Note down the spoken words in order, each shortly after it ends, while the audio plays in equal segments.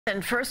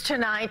And first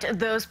tonight,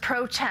 those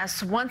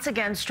protests once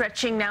again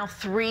stretching now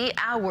 3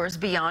 hours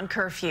beyond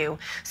curfew.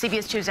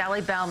 CBS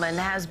 2's Bauman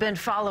has been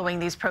following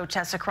these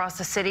protests across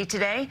the city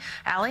today.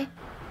 Allie?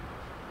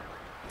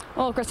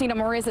 Well, Christina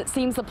Maurice, it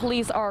seems the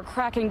police are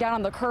cracking down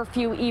on the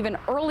curfew even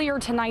earlier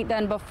tonight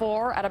than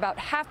before. At about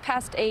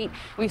 8:30,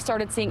 we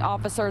started seeing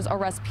officers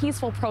arrest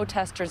peaceful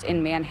protesters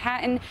in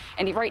Manhattan.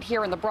 And right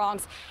here in the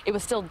Bronx, it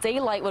was still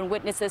daylight when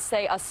witnesses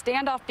say a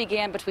standoff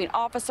began between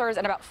officers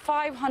and about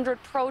 500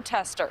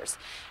 protesters.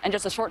 And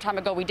just a short time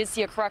ago, we did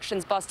see a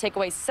corrections bus take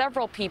away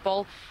several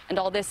people. And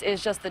all this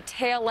is just the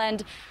tail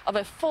end of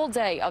a full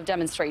day of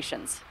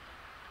demonstrations.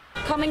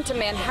 Coming to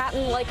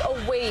Manhattan like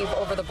a wave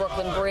over the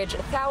Brooklyn Bridge,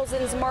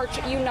 thousands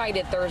march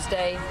united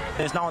Thursday.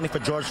 It's not only for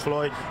George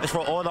Floyd, it's for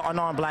all the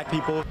unarmed black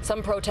people.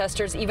 Some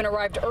protesters even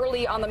arrived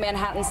early on the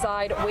Manhattan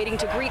side, waiting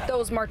to greet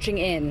those marching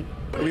in.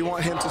 We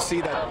want him to see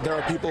that there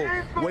are people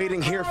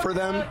waiting here for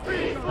them,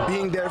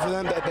 being there for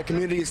them, that the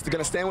community is going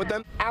to stand with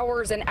them.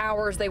 Hours and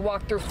hours they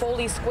walked through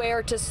Foley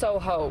Square to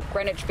Soho,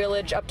 Greenwich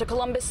Village up to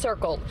Columbus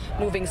Circle,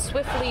 moving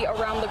swiftly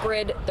around the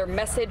grid, their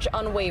message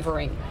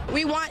unwavering.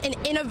 We want an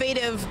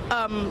innovative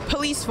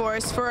police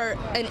force for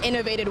an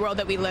innovative world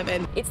that we live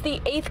in. It's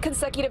the 8th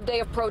consecutive day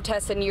of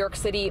protests in New York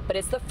City, but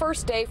it's the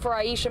first day for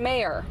Aisha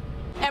Mayer.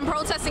 And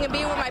protesting and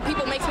being with my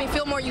people makes me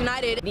feel more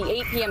united. The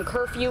 8 p.m.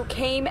 curfew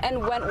came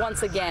and went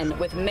once again,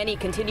 with many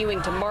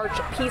continuing to march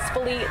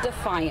peacefully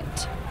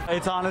defiant.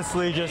 It's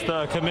honestly just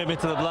a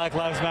commitment to the Black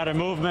Lives Matter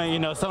movement. You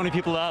know, so many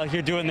people out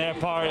here doing their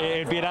part.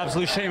 It'd be an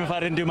absolute shame if I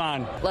didn't do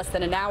mine. Less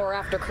than an hour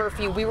after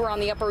curfew, we were on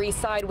the Upper East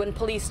Side when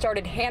police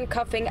started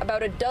handcuffing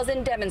about a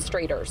dozen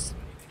demonstrators.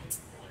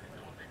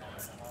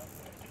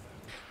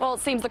 Well, it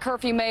seems the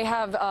curfew may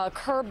have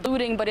curbed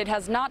looting, but it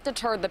has not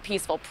deterred the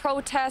peaceful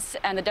protests.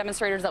 And the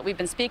demonstrators that we've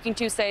been speaking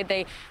to say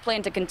they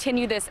plan to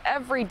continue this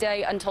every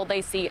day until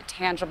they see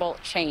tangible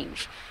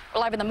change.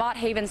 We're live in the Mott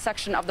Haven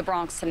section of the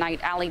Bronx tonight.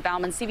 Allie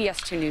Bauman,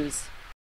 CBS 2 News.